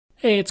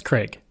Hey, it's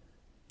Craig.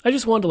 I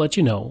just wanted to let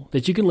you know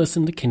that you can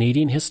listen to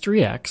Canadian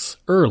History X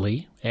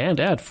early and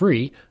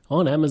ad-free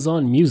on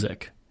Amazon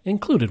Music,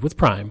 included with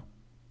Prime.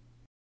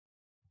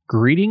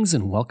 Greetings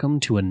and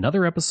welcome to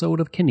another episode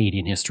of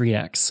Canadian History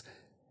X.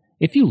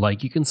 If you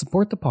like, you can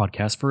support the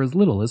podcast for as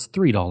little as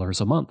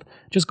 $3 a month.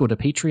 Just go to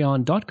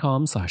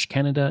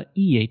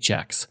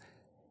patreon.com/CanadaEHX.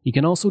 You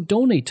can also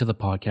donate to the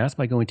podcast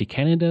by going to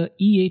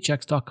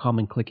CanadaEHX.com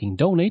and clicking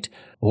donate,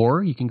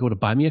 or you can go to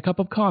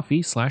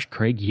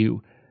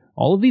buymeacupofcoffee/CraigU.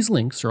 All of these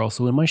links are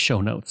also in my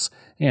show notes,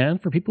 and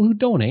for people who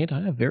donate,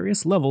 I have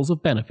various levels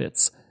of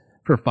benefits.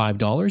 For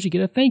 $5, you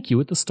get a thank you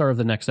at the start of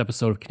the next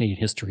episode of Canadian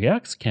History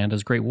X,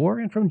 Canada's Great War,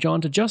 and from John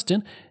to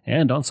Justin,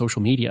 and on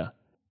social media.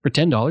 For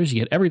 $10, you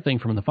get everything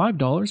from the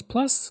 $5,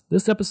 plus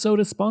this episode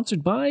is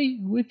sponsored by,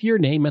 with your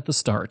name at the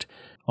start.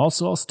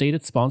 Also, I'll state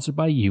it's sponsored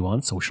by you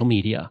on social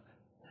media.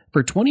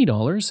 For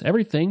 $20,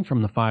 everything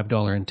from the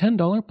 $5 and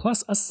 $10,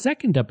 plus a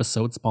second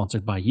episode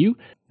sponsored by you,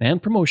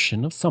 and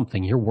promotion of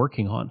something you're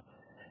working on.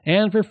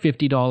 And for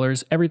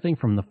 $50, everything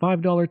from the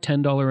 $5,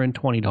 $10, and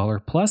 $20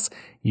 plus,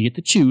 you get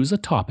to choose a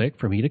topic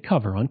for me to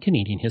cover on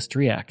Canadian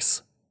History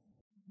X.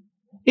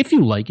 If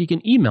you like, you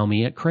can email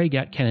me at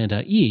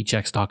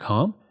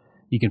craig@CanadaEHX.com.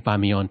 You can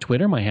find me on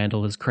Twitter, my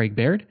handle is Craig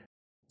Baird,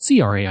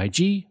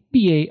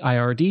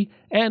 CraigBaird,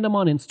 and I'm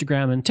on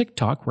Instagram and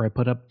TikTok where I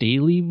put up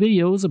daily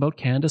videos about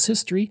Canada's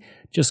history.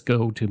 Just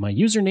go to my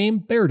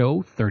username,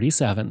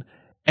 Bairdo37.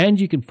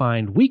 And you can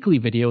find weekly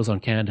videos on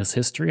Canada's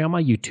history on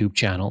my YouTube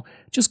channel.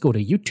 Just go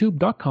to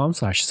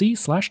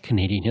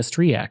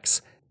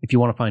youtube.com/c/CanadianHistoryX. If you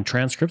want to find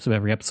transcripts of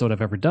every episode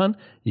I've ever done,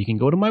 you can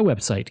go to my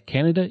website,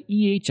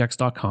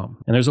 CanadaEHX.com,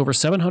 and there's over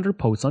 700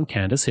 posts on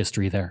Canada's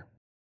history there.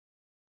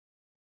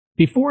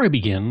 Before I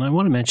begin, I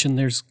want to mention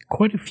there's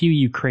quite a few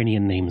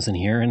Ukrainian names in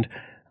here, and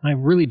I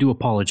really do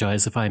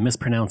apologize if I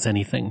mispronounce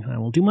anything. I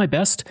will do my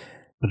best,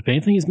 but if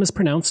anything is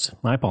mispronounced,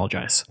 I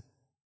apologize.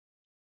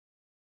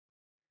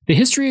 The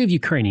history of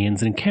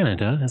Ukrainians in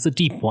Canada is a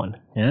deep one,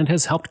 and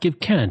has helped give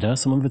Canada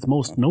some of its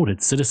most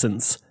noted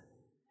citizens.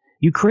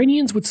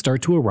 Ukrainians would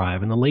start to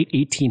arrive in the late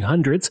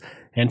 1800s,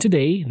 and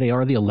today they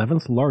are the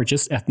 11th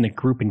largest ethnic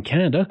group in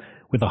Canada,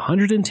 with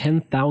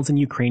 110,000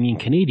 Ukrainian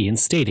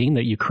Canadians stating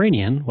that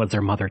Ukrainian was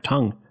their mother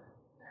tongue.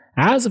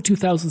 As of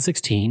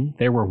 2016,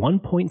 there were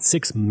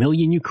 1.6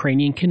 million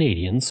Ukrainian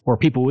Canadians, or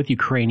people with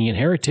Ukrainian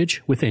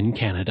heritage, within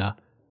Canada.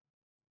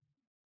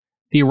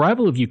 The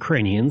arrival of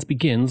Ukrainians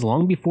begins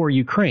long before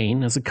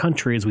Ukraine as a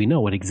country as we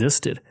know it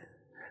existed.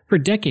 For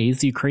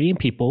decades, the Ukrainian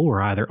people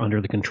were either under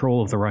the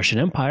control of the Russian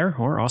Empire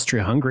or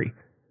Austria-Hungary.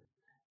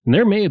 And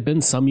there may have been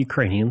some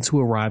Ukrainians who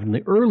arrived in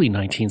the early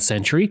 19th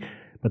century,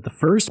 but the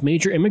first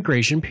major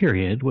immigration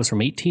period was from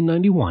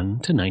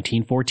 1891 to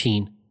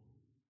 1914.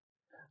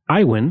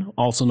 Iwan,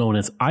 also known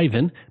as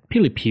Ivan,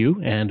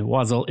 Pilipiu, and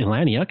Wasyl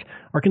Ilaniuk,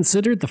 are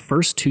considered the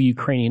first two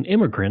Ukrainian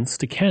immigrants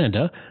to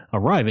Canada,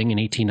 arriving in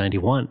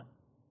 1891.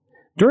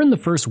 During the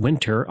first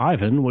winter,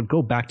 Ivan would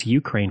go back to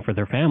Ukraine for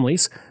their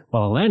families,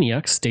 while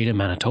Ilaniuk stayed in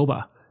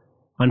Manitoba.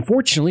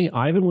 Unfortunately,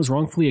 Ivan was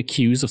wrongfully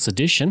accused of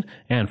sedition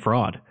and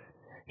fraud.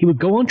 He would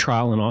go on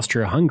trial in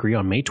Austria-Hungary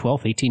on May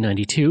 12,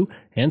 1892,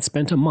 and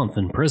spent a month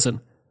in prison.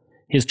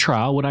 His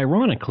trial would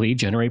ironically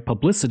generate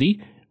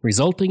publicity,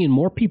 resulting in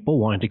more people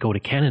wanting to go to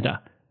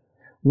Canada.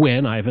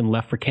 When Ivan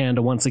left for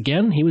Canada once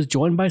again, he was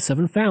joined by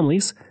 7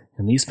 families,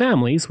 and these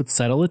families would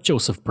settle at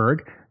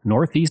Josephburg,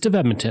 northeast of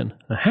Edmonton,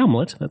 a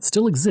hamlet that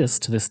still exists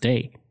to this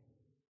day.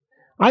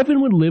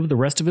 Ivan would live the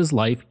rest of his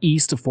life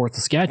east of Fort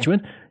Saskatchewan,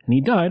 and he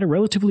died a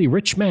relatively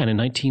rich man in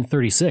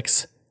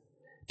 1936.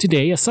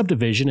 Today, a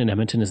subdivision in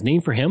Edmonton is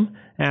named for him,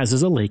 as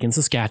is a lake in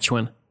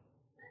Saskatchewan.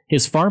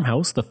 His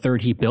farmhouse, the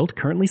third he built,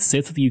 currently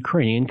sits at the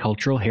Ukrainian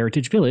Cultural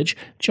Heritage Village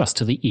just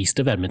to the east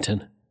of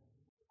Edmonton.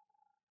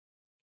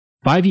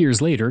 5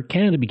 years later,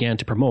 Canada began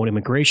to promote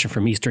immigration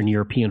from Eastern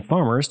European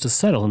farmers to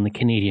settle in the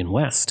Canadian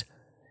West.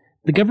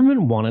 The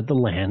government wanted the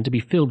land to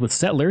be filled with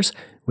settlers,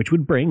 which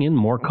would bring in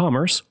more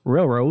commerce,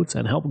 railroads,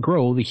 and help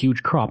grow the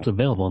huge crops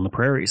available in the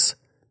prairies.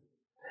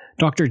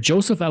 Dr.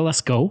 Joseph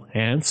Alesko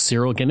and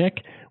Cyril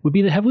Ganek would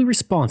be heavily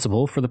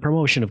responsible for the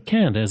promotion of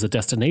Canada as a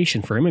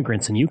destination for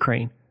immigrants in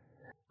Ukraine.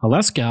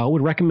 Alesko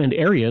would recommend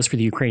areas for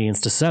the Ukrainians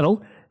to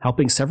settle,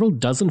 helping several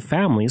dozen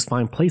families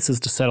find places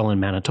to settle in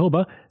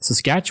Manitoba,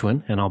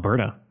 Saskatchewan, and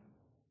Alberta.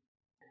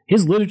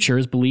 His literature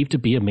is believed to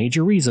be a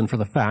major reason for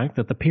the fact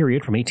that the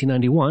period from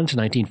 1891 to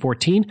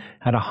 1914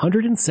 had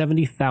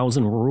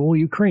 170,000 rural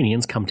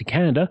Ukrainians come to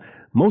Canada,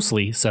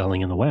 mostly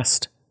settling in the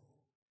West.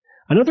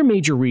 Another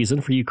major reason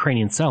for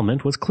Ukrainian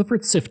settlement was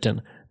Clifford Sifton,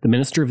 the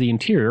Minister of the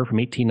Interior from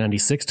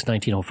 1896 to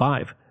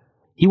 1905.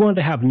 He wanted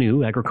to have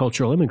new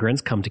agricultural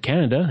immigrants come to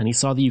Canada, and he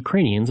saw the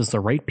Ukrainians as the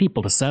right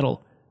people to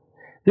settle.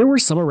 There were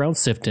some around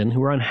Sifton who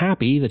were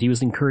unhappy that he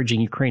was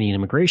encouraging Ukrainian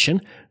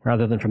immigration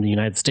rather than from the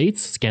United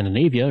States,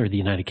 Scandinavia, or the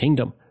United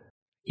Kingdom.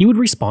 He would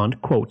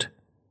respond, quote,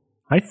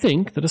 "I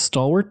think that a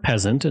stalwart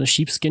peasant in a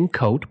sheepskin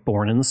coat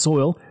born in the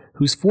soil,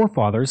 whose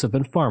forefathers have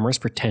been farmers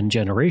for 10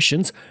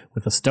 generations,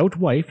 with a stout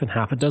wife and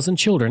half a dozen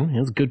children,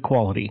 is good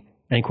quality."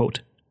 End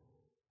quote.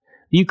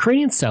 The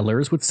Ukrainian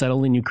settlers would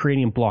settle in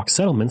Ukrainian block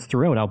settlements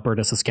throughout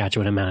Alberta,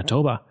 Saskatchewan, and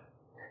Manitoba.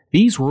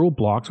 These rural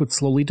blocks would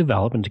slowly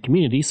develop into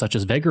communities such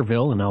as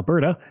Vegreville in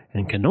Alberta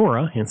and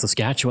Kenora in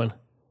Saskatchewan.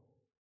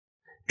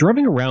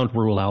 Driving around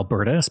rural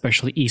Alberta,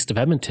 especially east of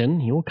Edmonton,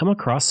 you will come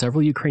across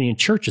several Ukrainian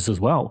churches as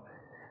well.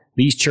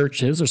 These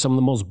churches are some of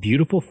the most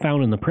beautiful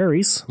found in the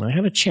prairies, and I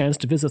had a chance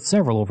to visit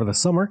several over the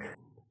summer,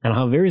 and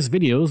I'll have various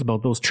videos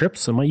about those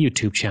trips on my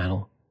YouTube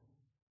channel.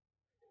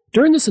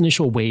 During this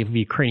initial wave of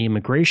Ukrainian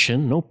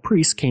migration, no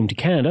priests came to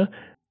Canada,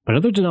 but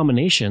other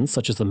denominations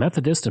such as the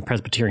Methodist and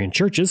Presbyterian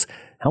churches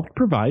helped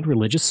provide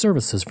religious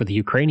services for the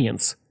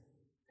Ukrainians.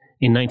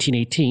 In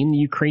 1918, the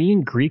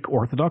Ukrainian Greek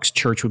Orthodox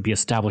Church would be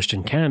established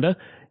in Canada,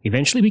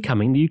 eventually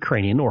becoming the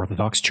Ukrainian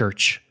Orthodox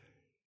Church.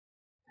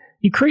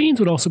 Ukrainians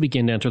would also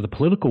begin to enter the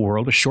political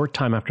world a short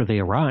time after they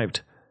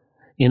arrived.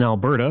 In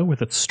Alberta,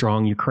 with its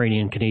strong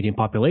Ukrainian-Canadian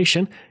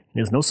population, it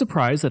is no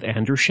surprise that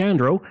Andrew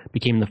Shandro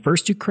became the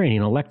first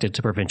Ukrainian elected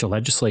to provincial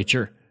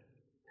legislature.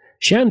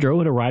 Shandro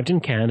had arrived in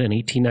Canada in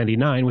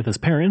 1899 with his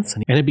parents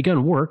and had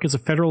begun work as a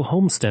federal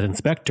homestead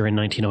inspector in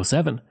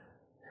 1907.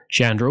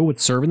 Shandro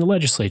would serve in the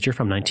legislature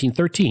from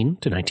 1913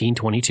 to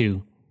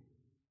 1922.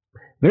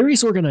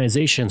 Various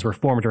organizations were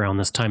formed around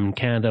this time in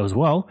Canada as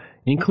well,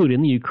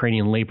 including the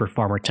Ukrainian Labour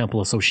Farmer Temple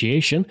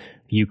Association,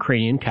 the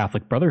Ukrainian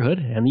Catholic Brotherhood,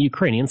 and the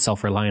Ukrainian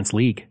Self-Reliance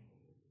League.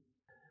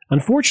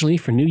 Unfortunately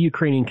for new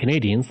Ukrainian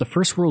Canadians, the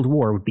First World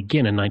War would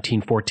begin in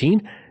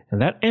 1914, and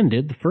that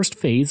ended the first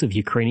phase of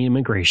Ukrainian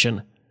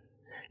immigration.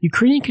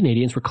 Ukrainian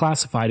Canadians were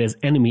classified as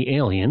enemy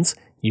aliens,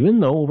 even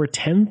though over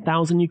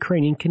 10,000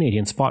 Ukrainian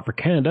Canadians fought for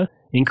Canada,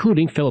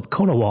 including Philip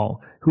Konowal,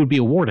 who would be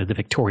awarded the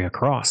Victoria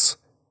Cross.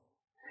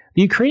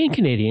 The Ukrainian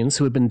Canadians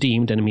who had been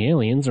deemed enemy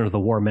aliens under the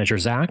War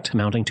Measures Act,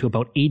 amounting to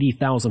about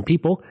 80,000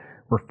 people,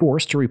 were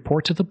forced to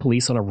report to the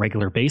police on a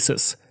regular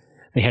basis.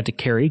 They had to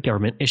carry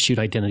government-issued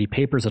identity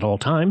papers at all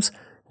times,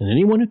 and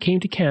anyone who came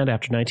to Canada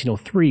after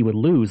 1903 would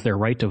lose their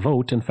right to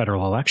vote in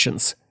federal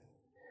elections.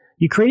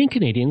 Ukrainian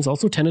Canadians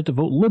also tended to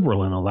vote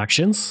Liberal in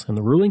elections, and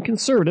the ruling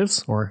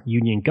Conservatives, or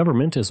Union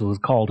government as it was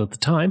called at the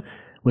time,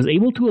 was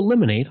able to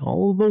eliminate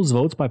all of those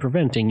votes by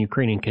preventing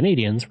Ukrainian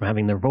Canadians from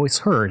having their voice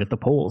heard at the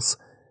polls.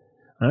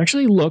 I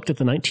actually looked at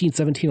the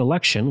 1917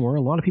 election, where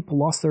a lot of people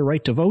lost their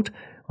right to vote,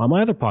 on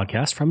my other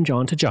podcast, From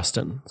John to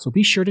Justin, so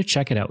be sure to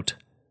check it out.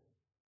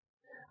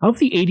 Of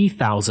the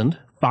 80,000,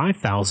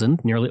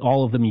 5,000, nearly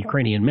all of them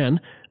Ukrainian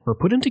men, were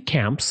put into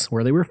camps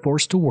where they were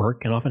forced to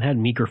work and often had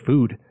meager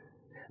food.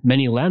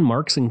 Many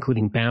landmarks,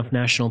 including Banff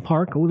National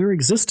Park, owe their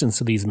existence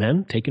to these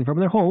men taken from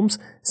their homes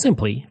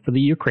simply for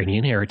the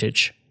Ukrainian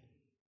heritage.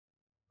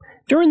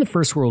 During the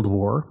First World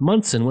War,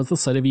 Munson was the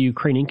site of a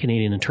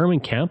Ukrainian-Canadian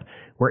internment camp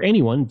where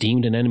anyone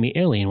deemed an enemy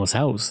alien was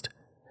housed.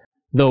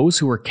 Those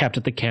who were kept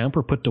at the camp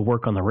were put to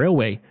work on the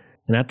railway,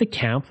 and at the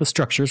camp the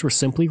structures were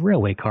simply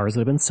railway cars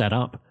that had been set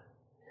up.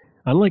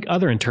 Unlike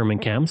other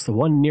internment camps, the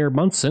one near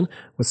Munson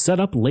was set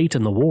up late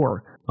in the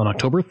war, on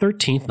October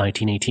 13,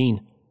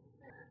 1918.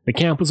 The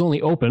camp was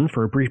only open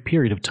for a brief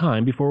period of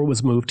time before it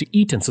was moved to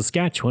Eaton,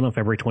 Saskatchewan on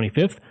February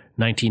 25,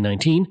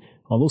 1919,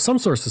 although some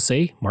sources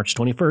say March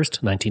 21,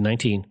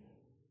 1919.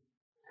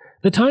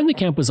 The time the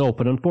camp was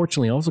open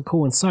unfortunately also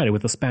coincided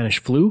with the Spanish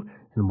flu,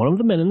 and one of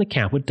the men in the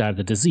camp would die of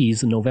the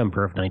disease in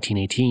November of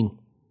 1918.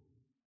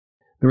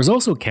 There was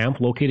also a camp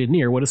located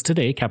near what is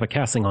today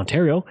Kapuskasing,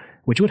 Ontario,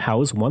 which would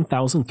house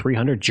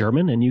 1,300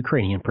 German and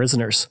Ukrainian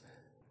prisoners.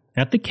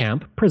 At the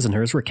camp,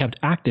 prisoners were kept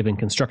active in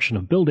construction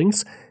of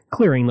buildings,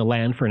 clearing the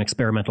land for an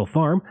experimental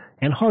farm,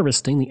 and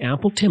harvesting the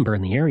ample timber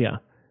in the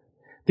area.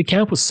 The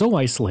camp was so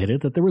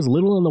isolated that there was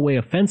little in the way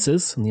of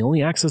fences, and the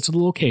only access to the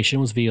location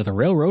was via the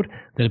railroad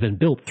that had been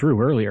built through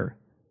earlier.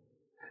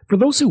 For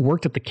those who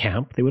worked at the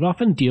camp, they would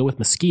often deal with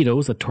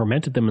mosquitoes that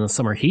tormented them in the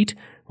summer heat,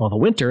 while in the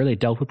winter they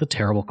dealt with the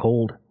terrible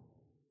cold.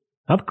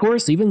 Of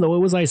course, even though it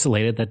was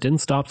isolated, that didn't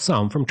stop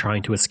some from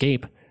trying to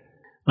escape.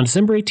 On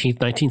December 18,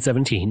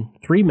 1917,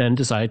 3 men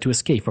decided to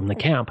escape from the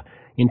camp,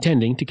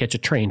 intending to catch a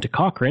train to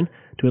Cochrane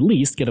to at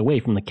least get away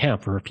from the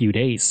camp for a few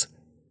days.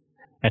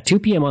 At 2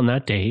 p.m. on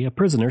that day, a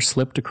prisoner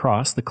slipped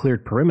across the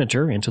cleared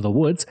perimeter into the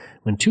woods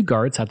when 2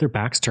 guards had their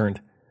backs turned.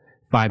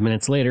 5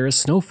 minutes later, as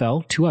snow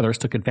fell, 2 others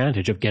took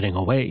advantage of getting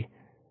away.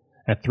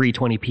 At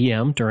 3:20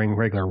 p.m., during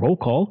regular roll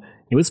call,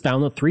 it was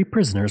found that 3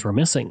 prisoners were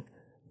missing.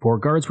 4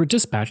 guards were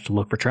dispatched to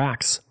look for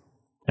tracks.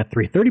 At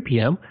 3:30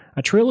 p.m.,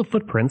 a trail of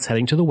footprints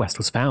heading to the west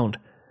was found.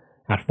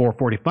 At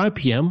 4:45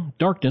 p.m.,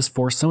 darkness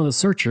forced some of the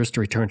searchers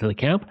to return to the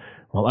camp,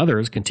 while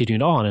others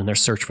continued on in their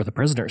search for the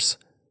prisoners.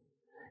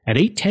 At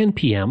 8:10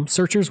 p.m.,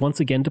 searchers once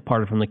again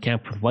departed from the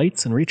camp with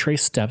lights and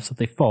retraced steps that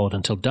they followed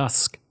until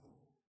dusk.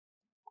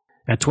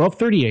 At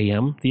 12:30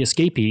 a.m., the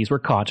escapees were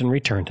caught and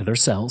returned to their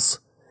cells.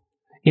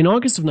 In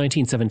August of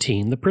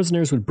 1917, the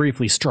prisoners would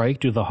briefly strike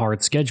due to the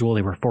hard schedule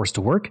they were forced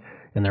to work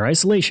and their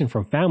isolation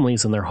from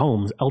families and their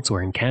homes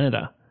elsewhere in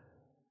Canada.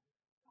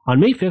 On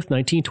May 5,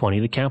 1920,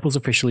 the camp was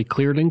officially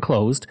cleared and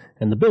closed,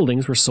 and the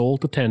buildings were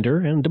sold to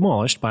tender and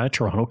demolished by a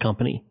Toronto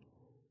company.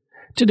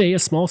 Today, a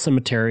small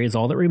cemetery is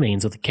all that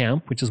remains of the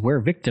camp, which is where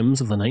victims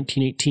of the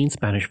 1918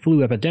 Spanish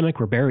flu epidemic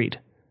were buried.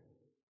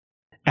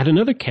 At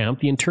another camp,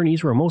 the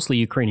internees were mostly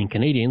Ukrainian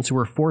Canadians who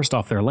were forced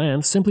off their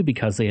land simply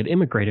because they had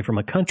immigrated from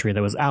a country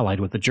that was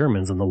allied with the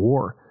Germans in the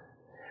war.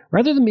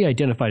 Rather than be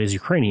identified as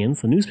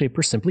Ukrainians, the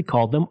newspaper simply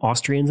called them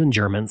Austrians and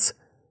Germans.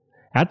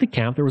 At the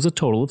camp, there was a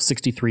total of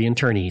 63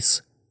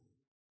 internees.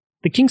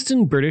 The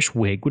Kingston British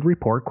Whig would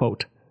report,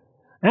 quote,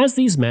 "As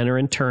these men are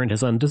interned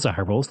as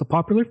undesirables, the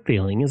popular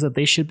feeling is that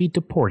they should be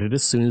deported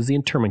as soon as the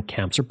internment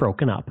camps are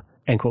broken up."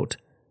 End quote.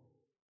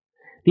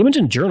 The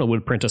Edmonton Journal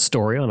would print a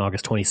story on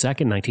August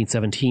 22,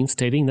 1917,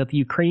 stating that the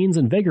Ukrainians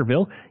in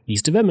Vegreville,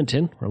 east of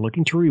Edmonton, were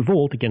looking to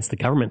revolt against the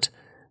government.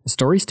 The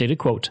story stated,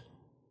 quote,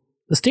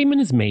 "The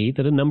statement is made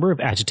that a number of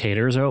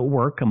agitators are at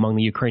work among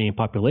the Ukrainian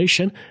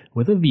population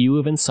with a view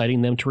of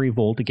inciting them to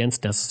revolt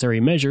against necessary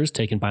measures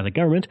taken by the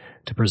government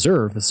to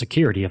preserve the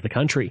security of the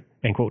country."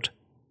 End quote.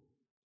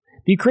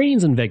 The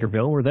Ukrainians in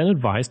Vegreville were then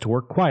advised to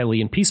work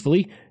quietly and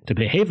peacefully, to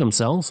behave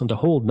themselves, and to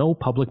hold no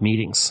public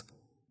meetings.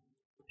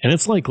 And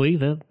it's likely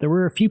that there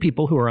were a few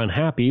people who were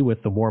unhappy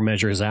with the War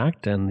Measures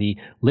Act and the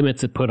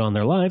limits it put on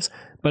their lives,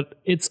 but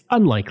it's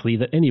unlikely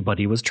that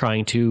anybody was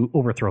trying to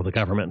overthrow the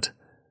government.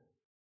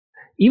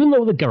 Even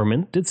though the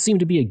government did seem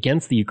to be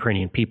against the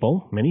Ukrainian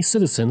people, many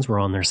citizens were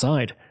on their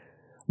side.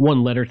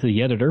 One letter to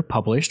the editor,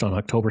 published on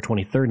October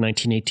 23,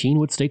 1918,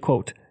 would state,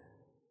 quote,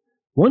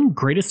 "One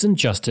greatest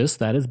injustice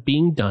that is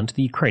being done to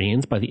the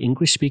Ukrainians by the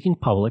English-speaking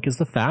public is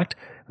the fact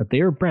that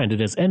they are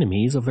branded as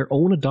enemies of their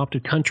own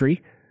adopted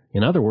country.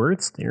 In other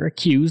words, they are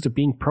accused of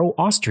being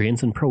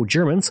pro-Austrians and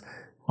pro-Germans,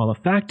 while the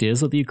fact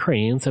is that the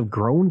Ukrainians have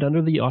groaned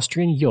under the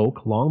Austrian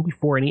yoke long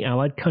before any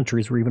Allied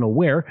countries were even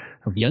aware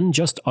of the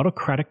unjust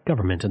autocratic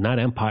government in that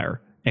empire."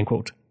 End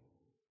quote.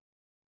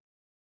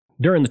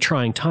 During the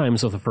trying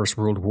times of the First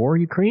World War,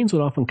 Ukrainians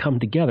would often come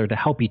together to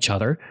help each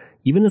other,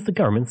 even as the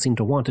government seemed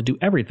to want to do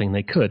everything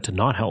they could to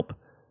not help.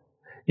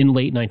 In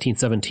late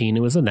 1917,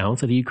 it was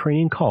announced that a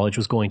Ukrainian college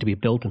was going to be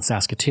built in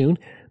Saskatoon,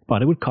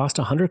 but it would cost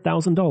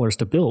 $100,000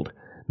 to build.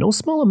 No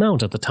small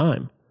amount at the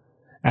time.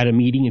 At a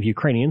meeting of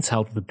Ukrainians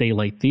held at the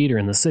Daylight Theatre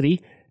in the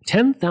city,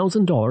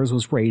 $10,000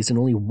 was raised in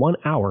only 1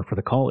 hour for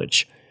the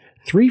college.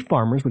 3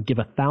 farmers would give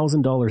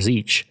 $1,000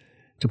 each.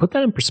 To put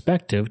that in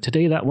perspective,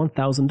 today that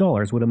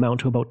 $1,000 would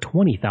amount to about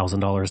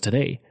 $20,000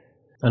 today.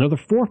 Another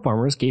 4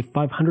 farmers gave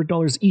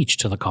 $500 each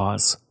to the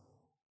cause.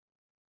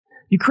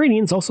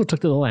 Ukrainians also took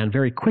to the land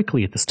very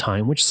quickly at this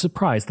time, which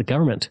surprised the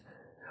government.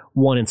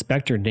 One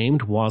inspector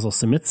named Wazel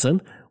Simitsyn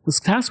was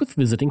tasked with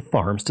visiting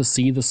farms to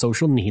see the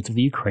social needs of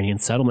the Ukrainian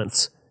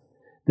settlements.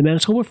 The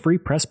Manitoba Free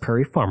Press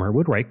Prairie Farmer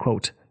would write,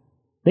 quote,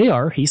 "They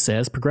are, he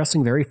says,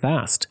 progressing very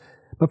fast,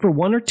 but for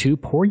 1 or 2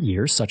 poor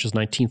years, such as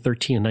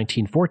 1913 and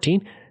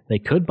 1914, they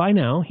could by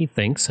now, he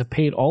thinks, have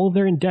paid all of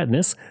their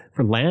indebtedness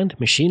for land,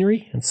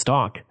 machinery, and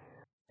stock.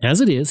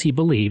 As it is, he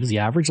believes the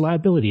average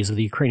liabilities of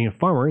the Ukrainian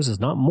farmers is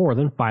not more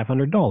than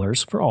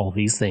 $500 for all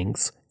these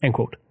things." End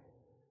quote.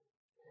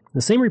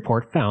 The same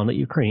report found that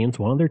Ukrainians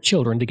wanted their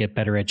children to get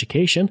better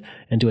education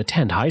and to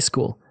attend high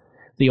school.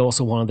 They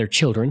also wanted their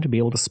children to be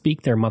able to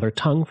speak their mother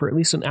tongue for at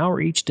least an hour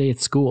each day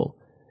at school.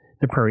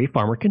 The prairie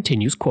farmer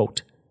continues,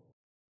 quote,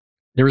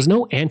 "There is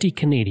no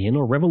anti-Canadian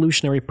or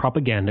revolutionary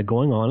propaganda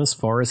going on as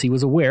far as he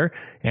was aware,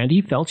 and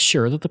he felt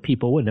sure that the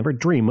people would never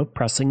dream of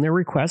pressing their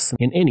requests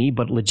in any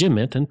but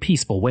legitimate and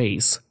peaceful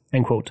ways."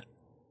 End quote.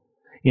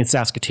 In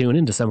Saskatoon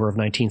in December of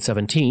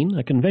 1917,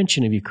 a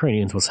convention of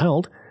Ukrainians was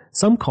held,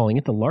 some calling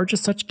it the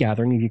largest such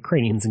gathering of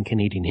Ukrainians in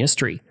Canadian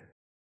history.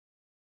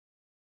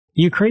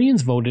 The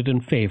Ukrainians voted in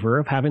favor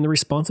of having the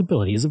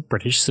responsibilities of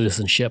British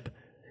citizenship.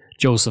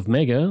 Joseph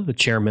Mega, the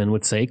chairman,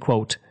 would say,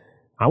 quote,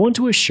 "I want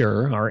to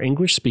assure our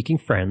English-speaking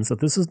friends that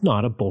this is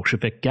not a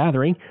Bolshevik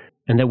gathering,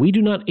 and that we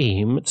do not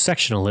aim at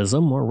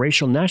sectionalism or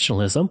racial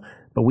nationalism,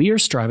 but we are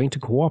striving to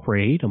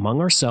cooperate among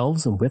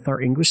ourselves and with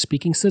our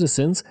English-speaking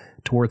citizens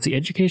towards the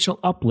educational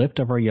uplift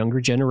of our younger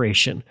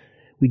generation.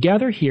 We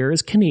gather here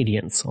as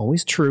Canadians,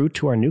 always true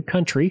to our new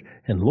country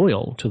and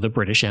loyal to the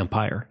British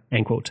Empire."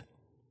 End quote.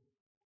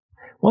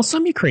 While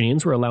some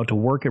Ukrainians were allowed to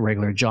work at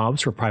regular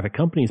jobs for private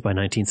companies by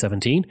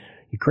 1917,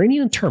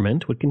 Ukrainian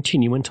internment would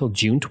continue until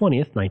June 20,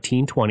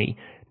 1920,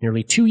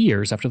 nearly 2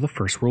 years after the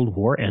First World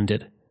War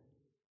ended.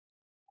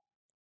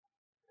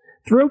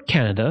 Throughout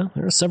Canada,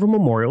 there are several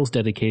memorials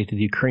dedicated to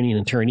the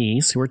Ukrainian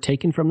internees who were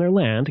taken from their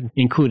land,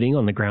 including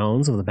on the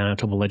grounds of the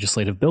Manitoba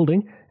Legislative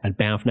Building, at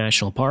Banff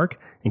National Park,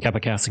 in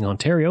Kapuskasing,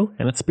 Ontario,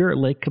 and at Spirit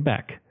Lake,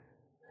 Quebec.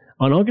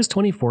 On August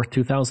 24,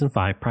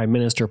 2005, Prime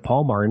Minister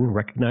Paul Martin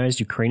recognized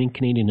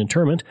Ukrainian-Canadian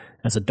internment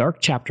as a dark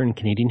chapter in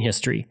Canadian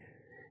history.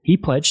 He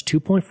pledged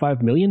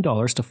 $2.5 million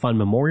to fund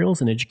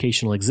memorials and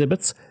educational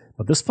exhibits,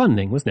 but this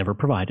funding was never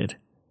provided.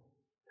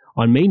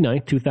 On May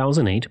 9,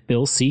 2008,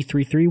 Bill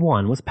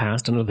C-331 was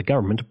passed under the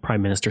government of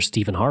Prime Minister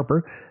Stephen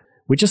Harper,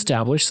 which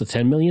established the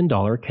 $10 million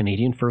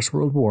Canadian First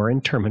World War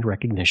Internment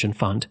Recognition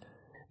Fund.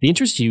 The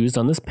interest used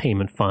on this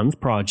payment funds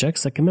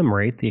projects that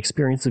commemorate the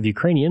experience of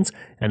Ukrainians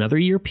and other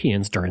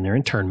Europeans during their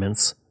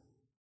internments.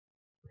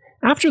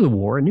 After the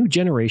war, a new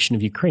generation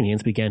of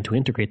Ukrainians began to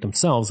integrate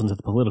themselves into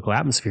the political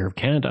atmosphere of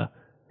Canada.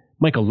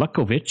 Michael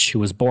Lukovich, who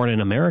was born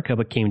in America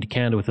but came to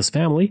Canada with his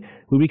family,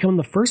 would become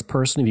the first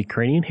person of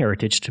Ukrainian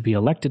heritage to be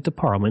elected to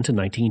Parliament in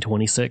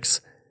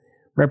 1926.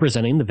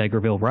 Representing the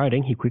Vegreville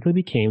riding, he quickly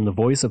became the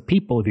voice of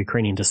people of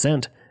Ukrainian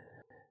descent.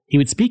 He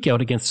would speak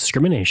out against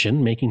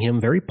discrimination, making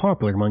him very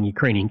popular among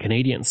Ukrainian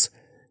Canadians.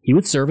 He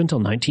would serve until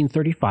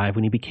 1935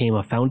 when he became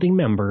a founding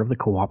member of the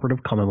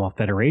Cooperative Commonwealth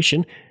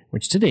Federation,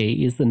 which today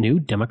is the New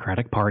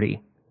Democratic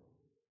Party.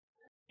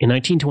 In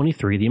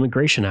 1923, the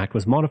Immigration Act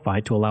was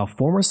modified to allow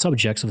former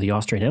subjects of the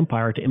Austrian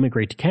Empire to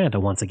immigrate to Canada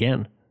once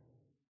again.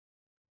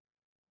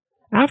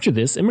 After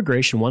this,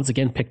 immigration once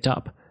again picked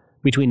up.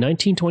 Between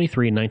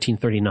 1923 and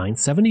 1939,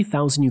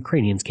 70,000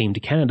 Ukrainians came to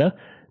Canada,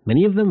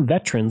 many of them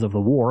veterans of the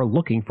war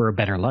looking for a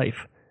better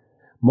life.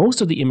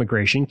 Most of the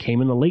immigration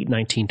came in the late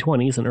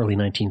 1920s and early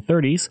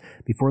 1930s,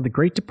 before the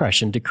Great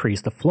Depression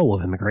decreased the flow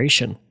of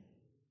immigration.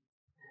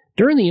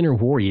 During the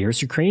interwar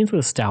years, Ukrainians would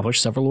establish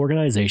several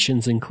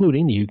organizations,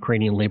 including the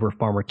Ukrainian Labor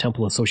Farmer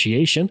Temple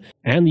Association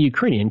and the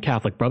Ukrainian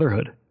Catholic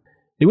Brotherhood.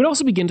 They would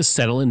also begin to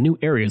settle in new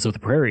areas of the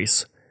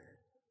prairies.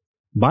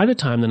 By the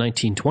time the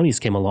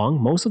 1920s came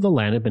along, most of the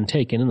land had been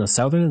taken in the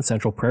southern and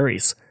central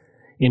prairies.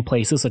 In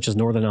places such as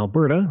northern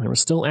Alberta, there was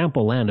still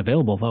ample land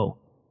available, though.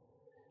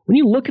 When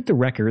you look at the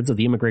records of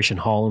the Immigration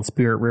Hall in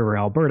Spirit River,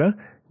 Alberta,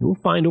 you will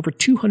find over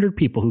 200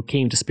 people who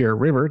came to Spirit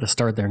River to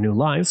start their new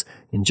lives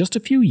in just a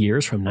few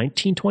years from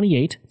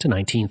 1928 to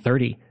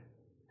 1930.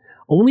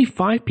 Only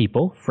 5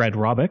 people, Fred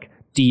Robick,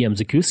 D. M.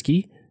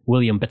 Zikuski,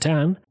 William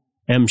Batan,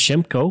 M.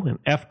 Shemko, and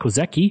F.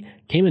 Kozecki,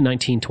 came in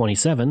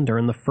 1927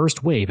 during the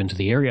first wave into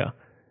the area.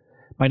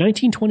 By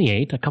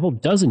 1928, a couple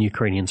dozen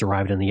Ukrainians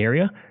arrived in the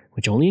area,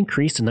 which only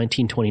increased in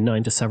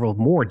 1929 to several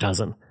more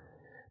dozen.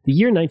 The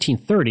year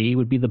 1930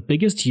 would be the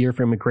biggest year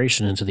for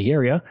immigration into the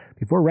area,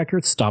 before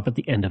records stop at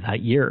the end of that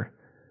year.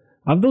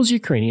 Of those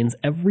Ukrainians,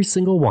 every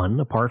single one,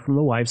 apart from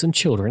the wives and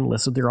children,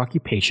 listed their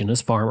occupation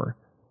as farmer.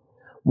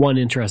 One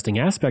interesting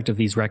aspect of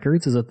these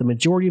records is that the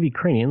majority of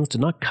Ukrainians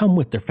did not come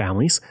with their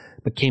families,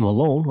 but came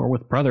alone or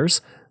with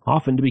brothers,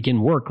 often to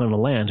begin work on the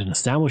land and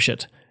establish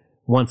it.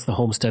 Once the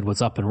homestead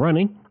was up and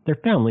running, their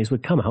families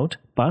would come out,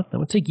 but that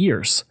would take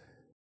years.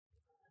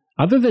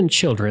 Other than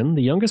children,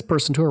 the youngest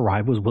person to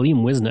arrive was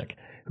William Wisnik,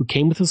 who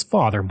came with his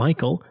father,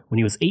 Michael, when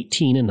he was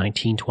 18 in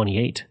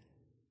 1928.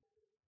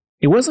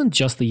 It wasn't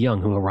just the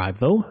young who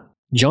arrived, though.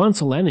 John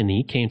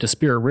Solaniny came to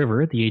Spirit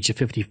River at the age of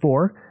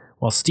 54,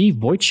 while Steve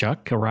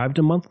Boychuk arrived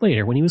a month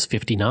later when he was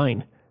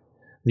 59.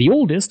 The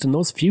oldest in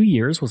those few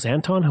years was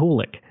Anton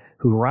Holik,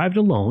 who arrived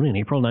alone in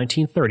April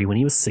 1930 when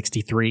he was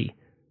 63.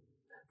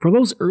 For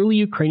those early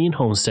Ukrainian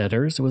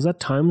homesteaders, it was at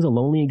times a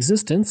lonely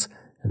existence,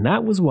 and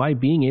that was why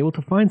being able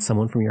to find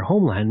someone from your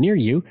homeland near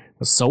you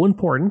was so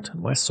important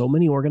and why so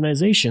many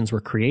organizations were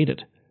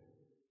created.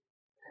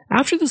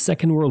 After the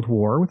Second World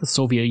War, with the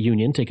Soviet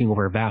Union taking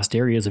over vast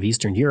areas of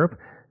Eastern Europe,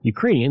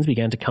 Ukrainians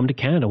began to come to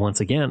Canada once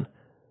again.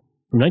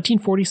 From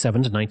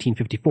 1947 to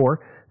 1954,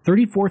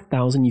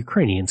 34,000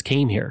 Ukrainians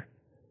came here.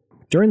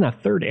 During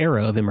that third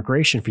era of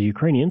immigration for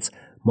Ukrainians,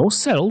 most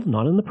settled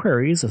not in the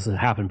prairies as had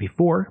happened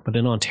before, but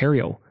in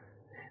Ontario.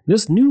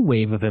 This new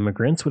wave of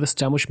immigrants would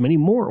establish many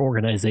more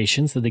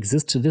organizations that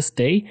exist to this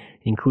day,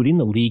 including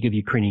the League of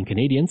Ukrainian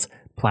Canadians,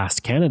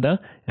 Plast Canada,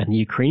 and the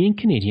Ukrainian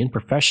Canadian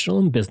Professional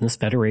and Business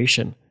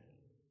Federation.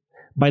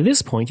 By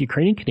this point,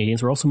 Ukrainian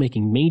Canadians were also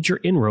making major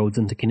inroads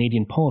into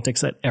Canadian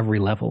politics at every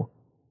level.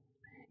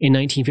 In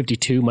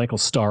 1952, Michael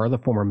Starr, the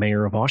former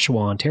mayor of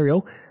Oshawa,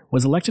 Ontario,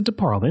 was elected to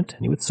Parliament,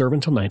 and he would serve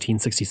until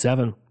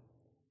 1967.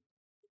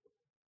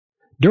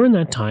 During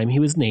that time, he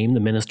was named the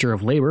Minister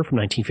of Labour from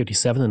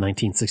 1957 to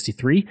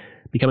 1963,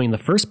 becoming the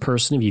first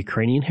person of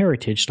Ukrainian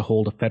heritage to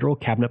hold a federal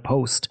cabinet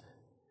post.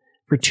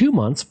 For 2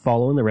 months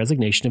following the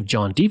resignation of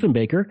John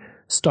Diefenbaker,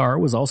 Starr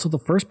was also the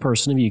first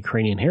person of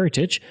Ukrainian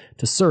heritage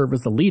to serve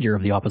as the leader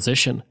of the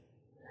opposition.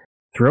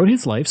 Throughout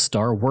his life,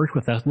 Starr worked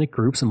with ethnic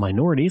groups and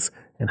minorities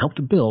and helped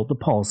to build the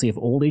policy of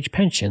old age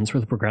pensions for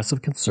the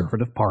Progressive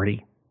Conservative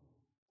Party.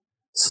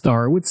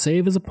 Starr would say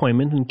of his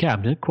appointment in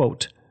cabinet,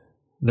 quote,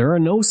 "There are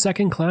no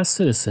second-class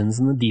citizens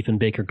in the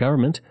Diefenbaker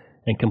government,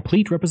 and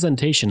complete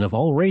representation of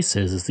all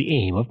races is the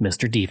aim of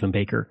Mr.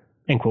 Diefenbaker."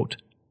 End quote.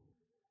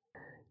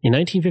 In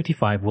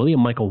 1955, William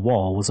Michael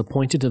Wall was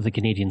appointed to the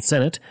Canadian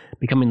Senate,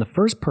 becoming the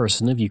first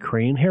person of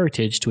Ukrainian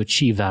heritage to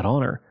achieve that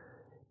honor.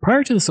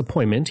 Prior to this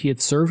appointment, he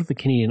had served with the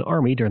Canadian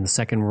Army during the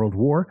Second World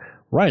War,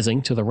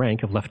 rising to the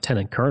rank of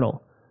lieutenant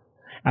colonel.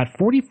 At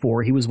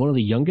 44, he was one of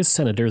the youngest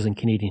senators in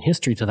Canadian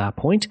history to that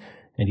point,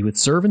 and he would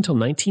serve until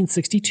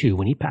 1962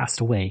 when he passed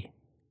away.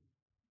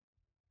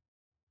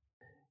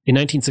 In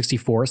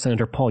 1964,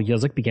 Senator Paul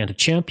Yezek began to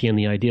champion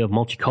the idea of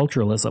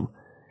multiculturalism.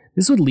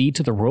 This would lead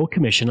to the Royal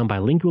Commission on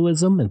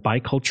Bilingualism and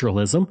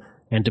Biculturalism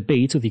and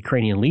debates with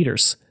Ukrainian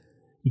leaders.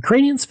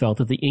 Ukrainians felt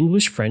that the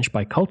English-French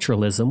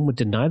biculturalism would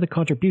deny the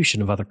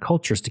contribution of other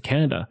cultures to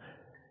Canada.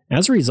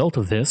 As a result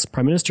of this,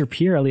 Prime Minister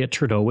Pierre Elliott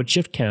Trudeau would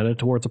shift Canada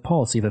towards a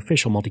policy of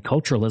official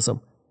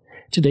multiculturalism.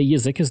 Today,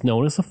 Yezek is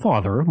known as the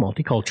father of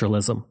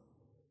multiculturalism.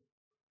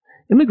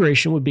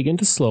 Immigration would begin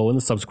to slow in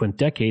the subsequent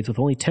decades, with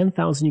only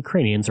 10,000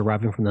 Ukrainians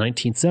arriving from the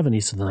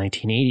 1970s to the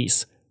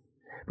 1980s.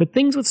 But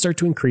things would start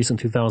to increase in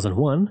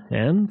 2001,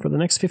 and for the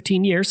next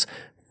 15 years,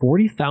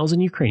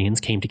 40,000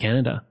 Ukrainians came to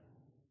Canada.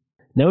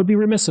 Now it would be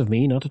remiss of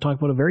me not to talk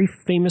about a very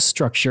famous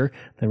structure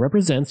that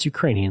represents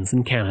Ukrainians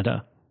in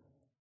Canada.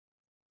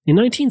 In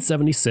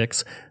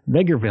 1976,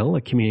 Vegreville,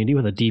 a community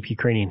with a deep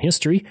Ukrainian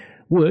history,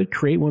 would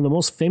create one of the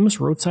most famous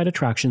roadside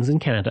attractions in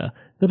Canada,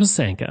 the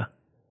Pysanka.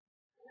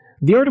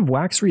 The art of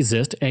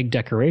wax-resist egg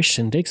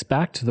decoration dates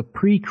back to the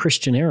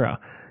pre-Christian era,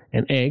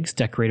 and eggs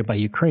decorated by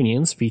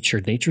Ukrainians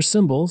featured nature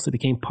symbols that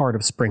became part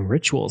of spring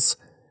rituals.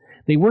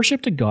 They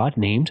worshipped a god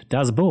named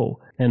Dazbo,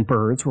 and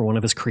birds were one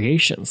of his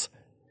creations.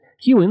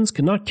 Humans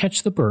could not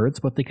catch the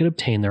birds, but they could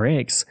obtain their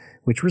eggs,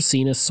 which were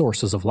seen as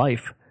sources of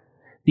life.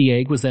 The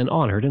egg was then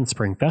honored in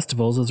spring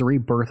festivals as a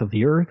rebirth of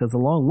the earth as the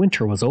long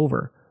winter was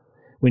over.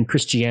 When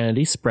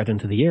Christianity spread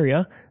into the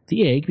area,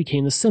 the egg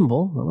became the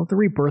symbol not of the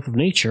rebirth of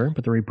nature,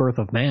 but the rebirth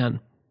of man.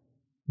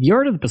 The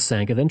art of the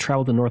Pysanka then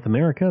traveled to North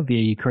America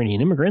via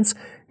Ukrainian immigrants,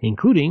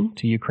 including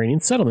to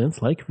Ukrainian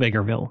settlements like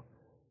Vegreville.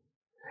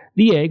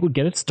 The egg would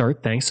get its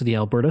start thanks to the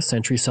Alberta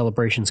Century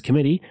Celebrations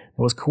Committee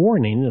that was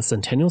coordinating the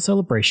centennial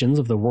celebrations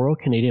of the Royal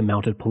Canadian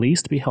Mounted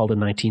Police to be held in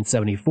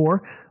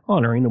 1974,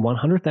 honoring the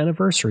 100th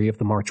anniversary of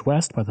the March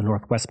West by the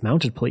Northwest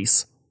Mounted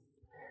Police.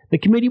 The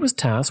committee was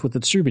tasked with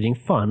distributing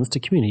funds to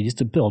communities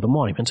to build a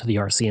monument to the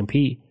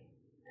RCMP.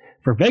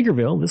 For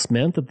Vegreville, this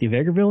meant that the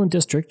Vegreville and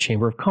District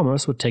Chamber of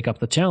Commerce would take up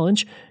the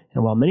challenge,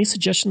 and while many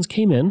suggestions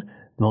came in,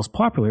 the most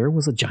popular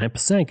was a giant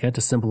Pysanka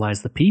to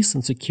symbolize the peace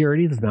and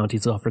security the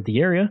Mounties offered the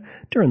area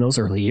during those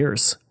early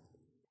years.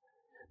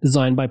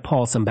 Designed by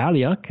Paul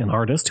Sambaliuk, an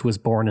artist who was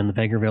born in the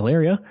Vegreville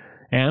area,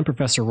 and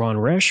Professor Ron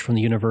Resch from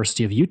the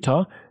University of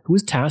Utah, who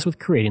was tasked with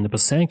creating the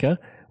Pysanka,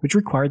 which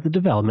required the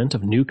development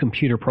of new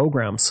computer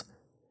programs.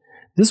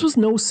 This was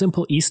no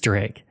simple Easter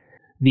egg.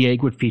 The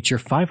egg would feature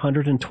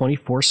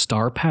 524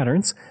 star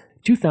patterns,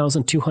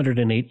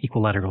 2,208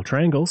 equilateral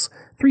triangles,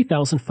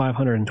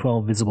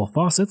 3,512 visible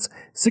faucets,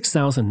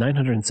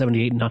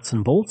 6,978 nuts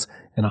and bolts,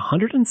 and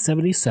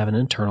 177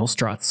 internal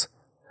struts.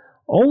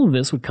 All of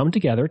this would come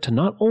together to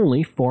not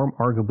only form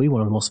arguably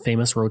one of the most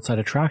famous roadside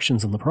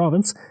attractions in the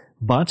province,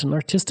 but an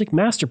artistic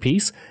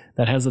masterpiece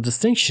that has the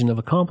distinction of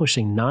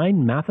accomplishing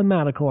 9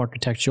 mathematical,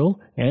 architectural,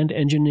 and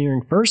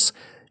engineering firsts,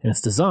 and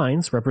its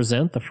designs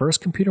represent the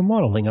first computer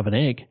modeling of an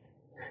egg.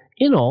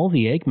 In all,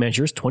 the egg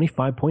measures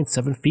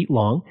 25.7 feet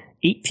long,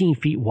 18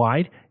 feet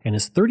wide, and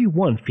is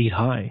 31 feet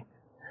high.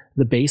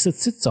 The base it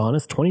sits on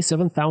is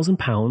 27,000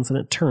 pounds, and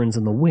it turns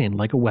in the wind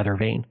like a weather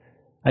vane.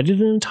 I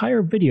did an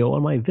entire video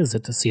on my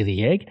visit to see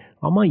the egg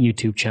on my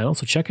YouTube channel,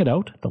 so check it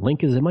out. The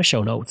link is in my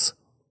show notes.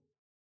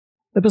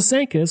 The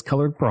Pysanka is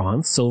colored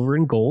bronze, silver,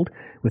 and gold,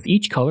 with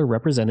each color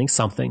representing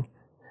something.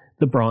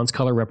 The bronze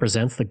color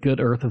represents the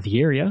good earth of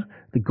the area,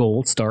 the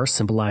gold star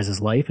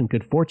symbolizes life and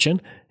good fortune,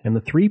 and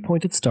the 3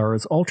 pointed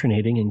stars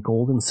alternating in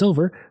gold and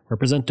silver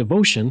represent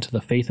devotion to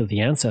the faith of the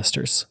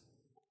ancestors.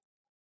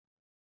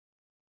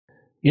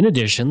 In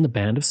addition, the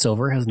band of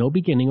silver has no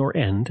beginning or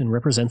end and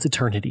represents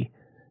eternity,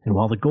 and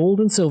while the gold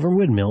and silver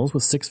windmills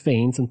with 6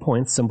 vanes and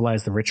points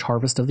symbolize the rich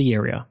harvest of the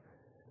area.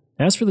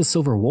 As for the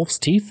silver wolf's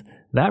teeth,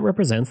 that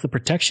represents the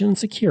protection and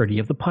security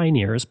of the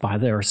pioneers by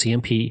the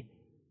RCMP.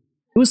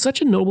 It was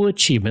such a noble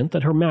achievement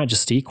that Her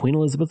Majesty Queen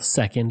Elizabeth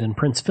II and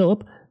Prince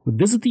Philip would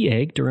visit the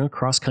egg during a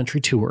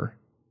cross-country tour.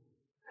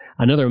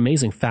 Another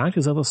amazing fact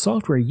is that the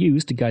software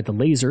used to guide the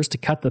lasers to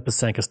cut the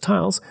Pysanka's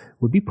tiles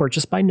would be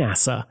purchased by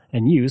NASA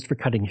and used for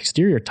cutting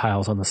exterior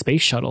tiles on the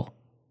space shuttle.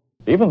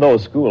 Even though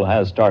school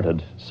has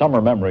started,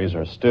 summer memories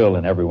are still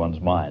in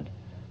everyone's mind.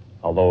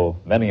 Although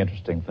many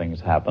interesting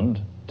things happened,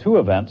 2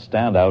 events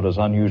stand out as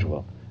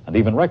unusual and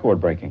even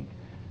record-breaking.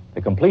 The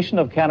completion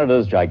of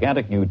Canada's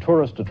gigantic new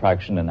tourist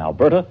attraction in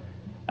Alberta,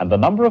 and the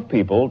number of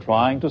people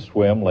trying to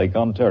swim Lake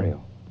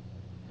Ontario.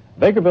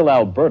 Vegreville,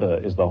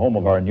 Alberta is the home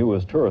of our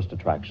newest tourist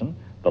attraction,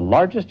 the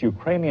largest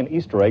Ukrainian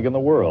Easter egg in the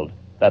world.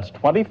 That's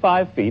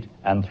 25 feet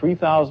and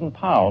 3,000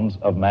 pounds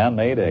of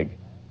man-made egg.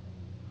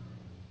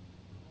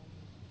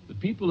 The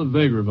people of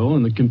Vegreville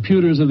and the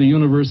computers of the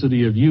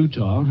University of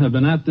Utah have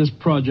been at this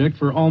project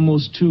for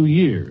almost 2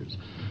 years.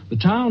 The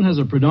town has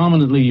a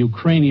predominantly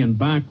Ukrainian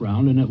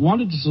background, and it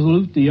wanted to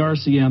salute the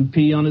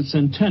RCMP on its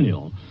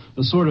centennial,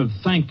 a sort of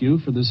thank you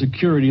for the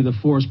security the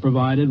force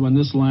provided when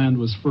this land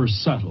was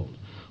first settled.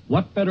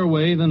 What better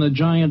way than a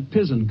giant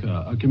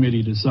Pysanka, a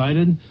committee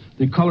decided,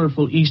 the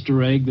colorful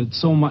Easter egg that's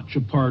so much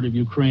a part of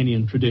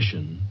Ukrainian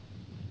tradition.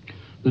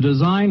 The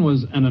design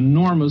was an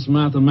enormous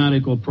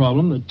mathematical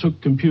problem that took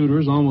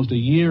computers almost a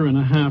year and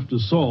a half to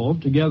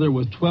solve, together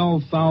with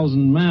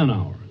 12,000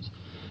 man-hours.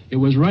 It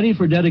was ready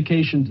for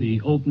dedication to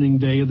the opening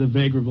day of the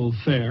Vegreville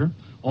Fair,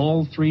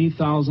 all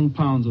 3,000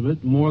 pounds of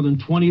it, more than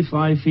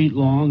 25 feet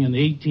long and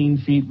 18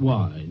 feet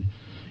wide.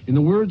 In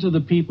the words of the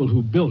people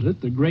who built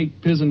it, the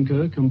great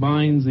Pysanka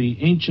combines the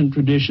ancient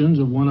traditions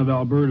of one of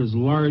Alberta's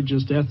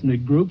largest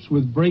ethnic groups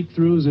with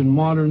breakthroughs in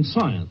modern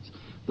science,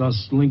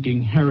 thus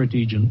linking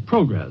heritage and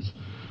progress.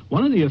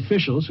 One of the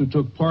officials who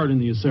took part in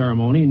the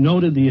ceremony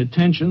noted the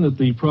attention that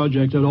the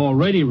project had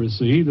already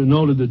received and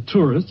noted that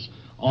tourists,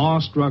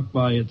 awestruck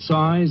by its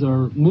size,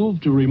 are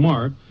moved to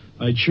remark,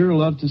 "I'd sure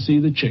love to see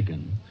the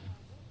chicken."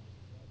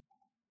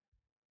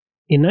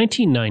 In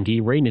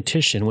 1990, Ray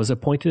Netishin was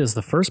appointed as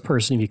the first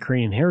person of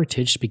Ukrainian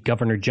heritage to be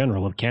Governor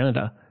General of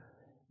Canada.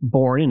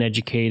 Born and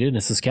educated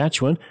in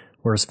Saskatchewan,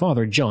 where his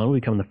father John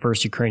would become the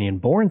first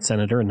Ukrainian-born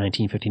senator in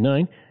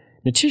 1959,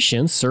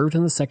 Netishin served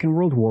in the Second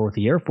World War with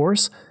the Air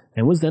Force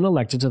and was then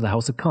elected to the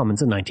House of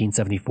Commons in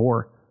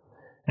 1974.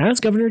 As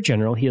Governor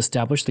General, he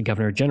established the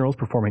Governor General's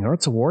Performing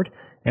Arts Award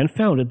and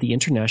founded the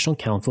International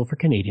Council for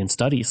Canadian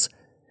Studies.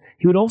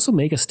 He would also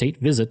make a state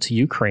visit to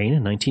Ukraine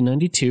in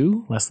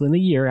 1992, less than a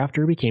year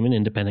after it became an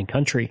independent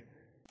country.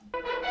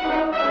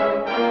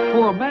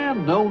 For a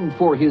man known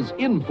for his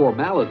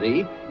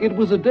informality, it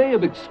was a day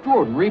of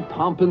extraordinary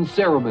pomp and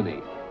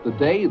ceremony. The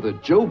day the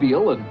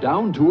jovial and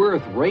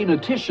down-to-earth Ray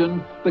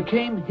Netishin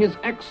became His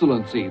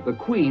Excellency, the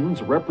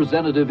Queen's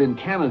representative in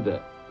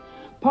Canada.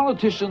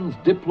 Politicians,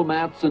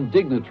 diplomats, and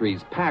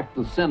dignitaries packed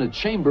the Senate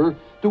chamber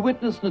to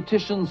witness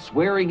Netishin's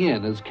swearing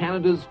in as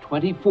Canada's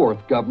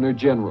 24th Governor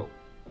General.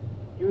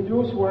 You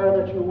do swear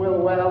that you will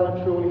well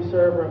and truly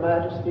serve Her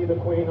Majesty the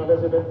Queen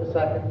Elizabeth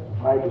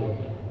II? I do.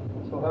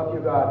 So help you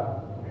God.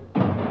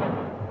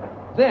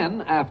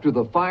 Then, after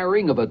the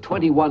firing of a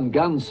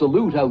 21-gun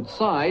salute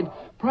outside,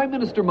 Prime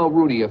Minister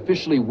Mulroney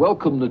officially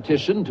welcomed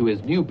Netishin to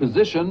his new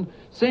position,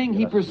 saying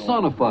he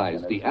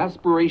personifies the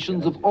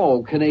aspirations of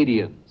all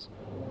Canadians.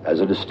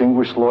 As a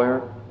distinguished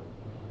lawyer,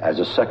 as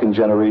a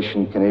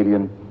second-generation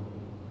Canadian,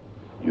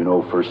 you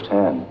know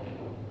firsthand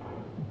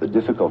the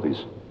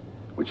difficulties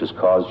which has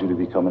caused you to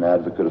become an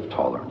advocate of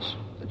tolerance,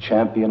 a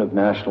champion of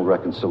national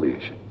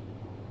reconciliation.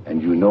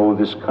 And you know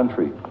this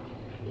country,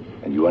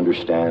 and you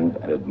understand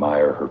and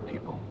admire her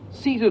people.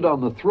 Seated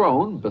on the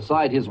throne,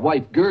 beside his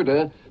wife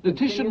Gerda,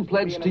 Netishin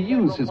pledged to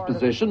use his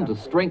position to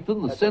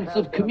strengthen the sense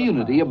of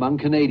community among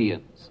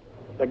Canadians.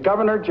 The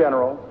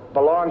Governor-General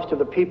belongs to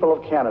the people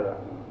of Canada,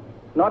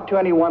 not to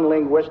any one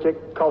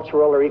linguistic,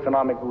 cultural, or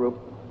economic group,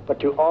 but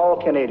to all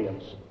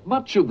Canadians.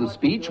 Much of the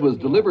speech was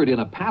delivered in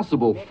a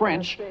passable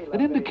French,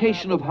 an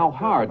indication of how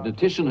hard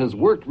Netishin has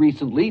worked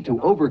recently to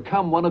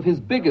overcome one of his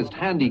biggest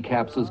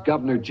handicaps as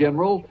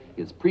Governor-General,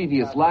 his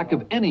previous lack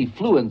of any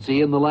fluency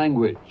in the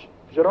language.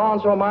 Je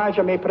rends hommage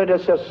à mes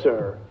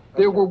prédécesseurs.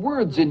 There were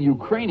words in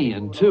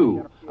Ukrainian,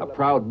 too, a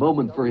proud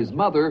moment for his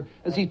mother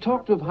as he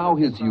talked of how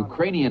his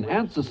Ukrainian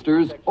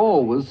ancestors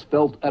always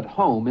felt at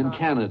home in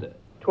Canada.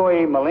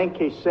 Twoi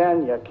malenki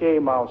sen yake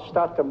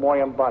malstata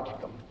moyam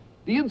batchkam.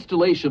 The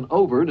installation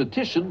over,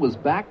 Netishin was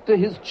back to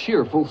his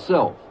cheerful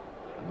self,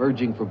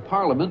 emerging from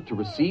Parliament to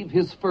receive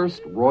his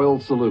first royal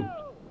salute.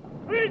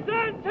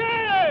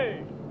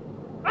 Presente!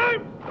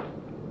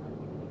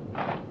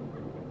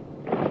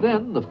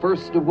 Then the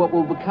first of what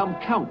will become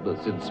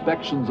countless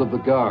inspections of the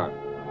Guard.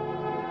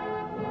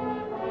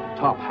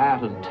 Top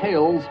hat and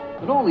tails,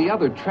 and all the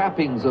other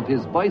trappings of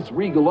his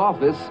vice-regal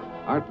office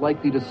aren't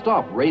likely to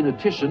stop Ray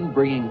Netishin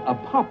bringing a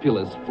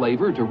populist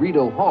flavor to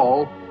Rideau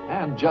Hall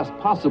and just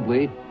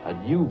possibly a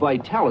new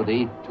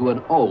vitality to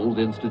an old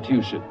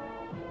institution.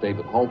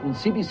 David Halton,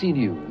 CBC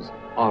News,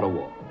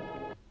 Ottawa.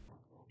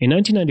 In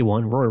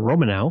 1991, Roy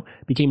Romanow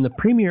became the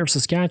Premier of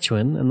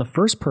Saskatchewan and the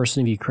first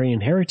person of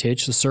Ukrainian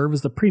heritage to serve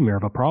as the Premier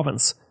of a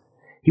province.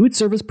 He would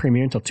serve as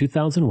Premier until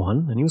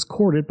 2001, and he was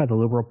courted by the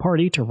Liberal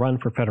Party to run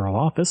for federal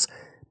office,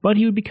 but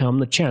he would become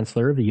the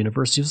Chancellor of the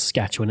University of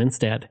Saskatchewan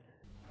instead.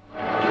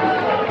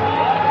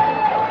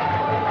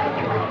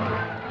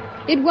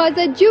 It was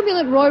a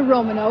jubilant Roy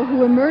Romanow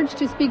who emerged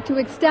to speak to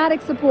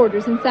ecstatic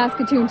supporters in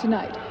Saskatoon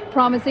tonight,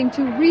 promising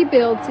to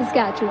rebuild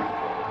Saskatchewan.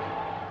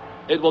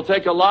 It will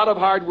take a lot of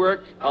hard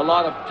work, a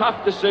lot of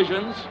tough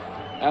decisions,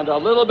 and a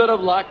little bit of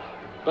luck,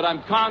 but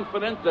I'm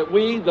confident that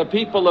we, the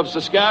people of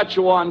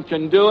Saskatchewan,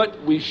 can do it.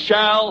 We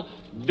shall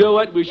do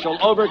it. We shall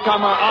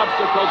overcome our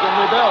obstacles and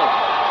rebuild.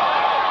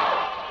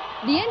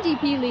 The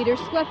NDP leader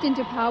swept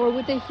into power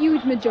with a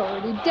huge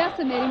majority,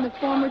 decimating the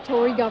former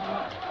Tory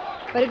government.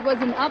 But it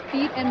was an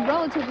upbeat and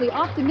relatively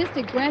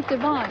optimistic Grant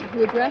Devine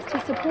who addressed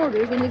his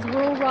supporters in his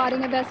rural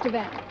riding of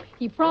Estevan.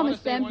 He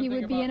promised them he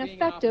would be an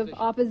effective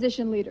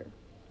opposition leader.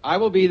 I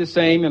will be the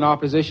same in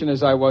opposition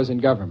as I was in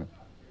government.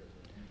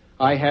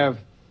 I have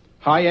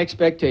high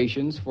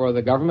expectations for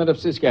the government of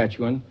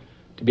Saskatchewan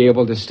to be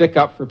able to stick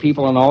up for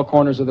people in all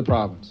corners of the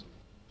province.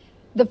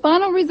 The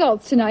final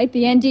results tonight,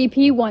 the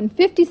NDP won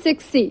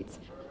 56 seats.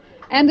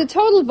 And the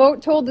total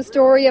vote told the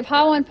story of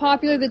how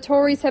unpopular the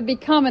Tories have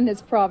become in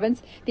this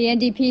province. The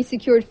NDP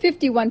secured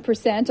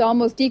 51%,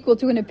 almost equal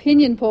to an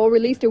opinion poll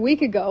released a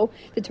week ago.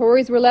 The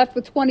Tories were left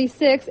with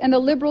 26, and the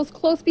Liberals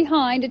close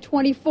behind at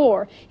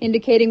 24,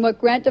 indicating what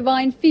Grant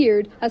Devine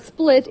feared, a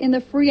split in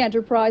the free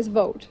enterprise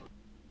vote.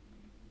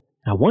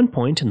 At one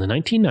point in the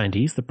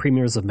 1990s, the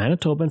premiers of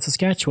Manitoba and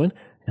Saskatchewan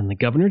and the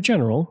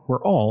Governor-General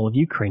were all of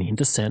Ukrainian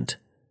descent.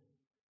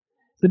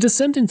 The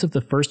descendants of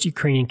the first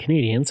Ukrainian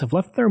Canadians have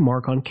left their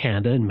mark on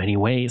Canada in many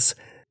ways.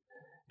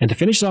 And to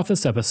finish off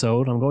this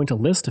episode, I'm going to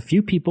list a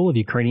few people of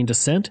Ukrainian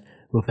descent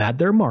who have had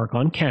their mark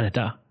on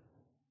Canada.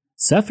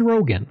 Seth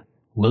Rogen,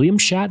 William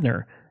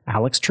Shatner,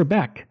 Alex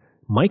Trebek,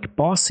 Mike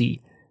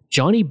Bossy,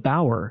 Johnny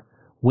Bauer,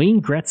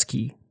 Wayne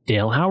Gretzky,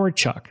 Dale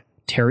Howardchuk,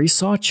 Terry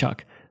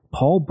Sawchuk,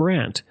 Paul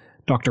Brandt,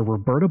 Dr.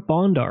 Roberta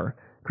Bondar,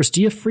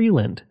 Christia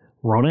Freeland,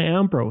 Rona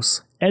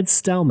Ambrose, Ed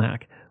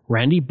Stelmach,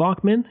 Randy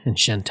Bachman, and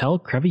Chantal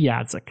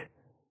Kreviazek.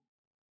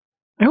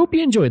 I hope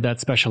you enjoyed that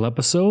special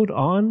episode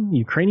on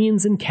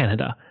Ukrainians in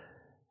Canada.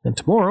 And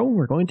tomorrow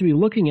we're going to be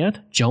looking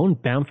at Joan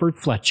Bamford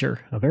Fletcher,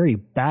 a very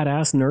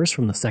badass nurse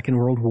from the Second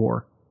World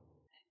War.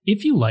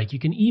 If you like, you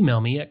can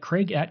email me at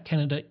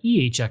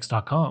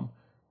craig@canadaehx.com.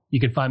 You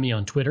can find me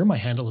on Twitter. My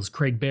handle is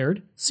Craig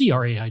Baird,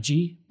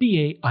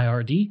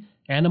 CraigBaird,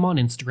 and I'm on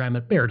Instagram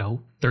at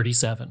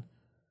Bairdo37.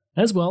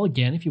 As well,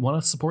 again, if you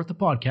want to support the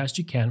podcast,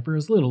 you can for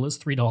as little as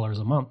 $3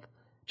 a month.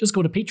 Just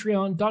go to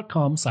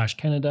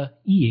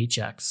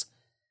patreon.com/CanadaEHX.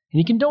 And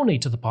you can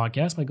donate to the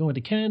podcast by going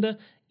to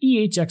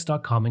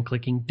CanadaEHX.com and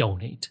clicking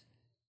Donate.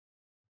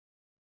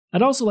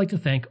 I'd also like to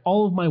thank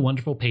all of my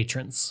wonderful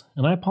patrons,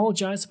 and I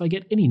apologize if I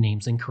get any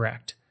names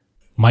incorrect.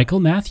 Michael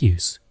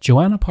Matthews,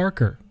 Joanna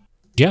Parker,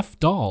 Jeff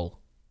Dahl,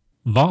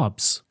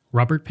 Vobs,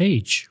 Robert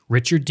Page,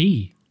 Richard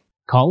D.,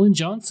 Colin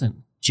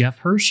Johnson, Jeff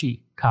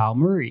Hershey, Kyle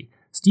Murray,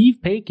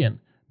 Steve Pakin,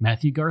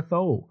 Matthew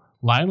Gartho,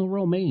 Lionel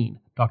Romaine,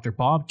 Dr.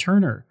 Bob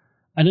Turner,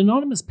 an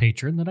anonymous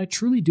patron that I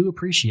truly do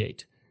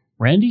appreciate,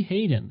 Randy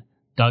Hayden,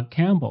 Doug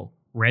Campbell,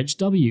 Reg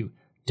W.,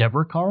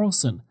 Deborah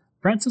Carlson,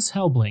 Francis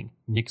Helbling,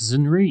 Nick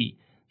Zinri,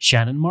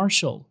 Shannon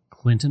Marshall,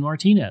 Clinton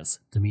Martinez,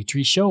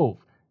 Dimitri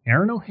Chauve,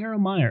 Aaron O'Hara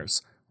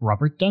Myers,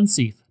 Robert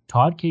Dunseith,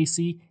 Todd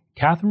Casey,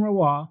 Catherine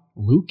Roy,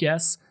 Luke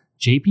S.,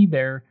 JP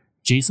Bear,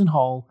 Jason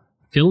Hall,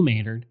 Phil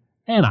Maynard,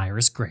 and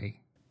Iris Gray.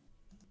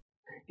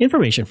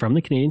 Information from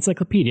the Canadian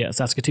Encyclopedia,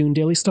 Saskatoon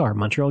Daily Star,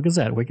 Montreal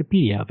Gazette,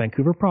 Wikipedia,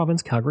 Vancouver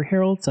Province, Calgary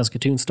Herald,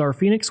 Saskatoon Star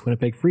Phoenix,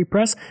 Winnipeg Free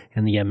Press,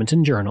 and the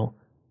Edmonton Journal.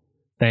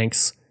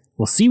 Thanks.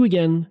 We'll see you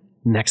again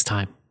next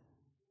time.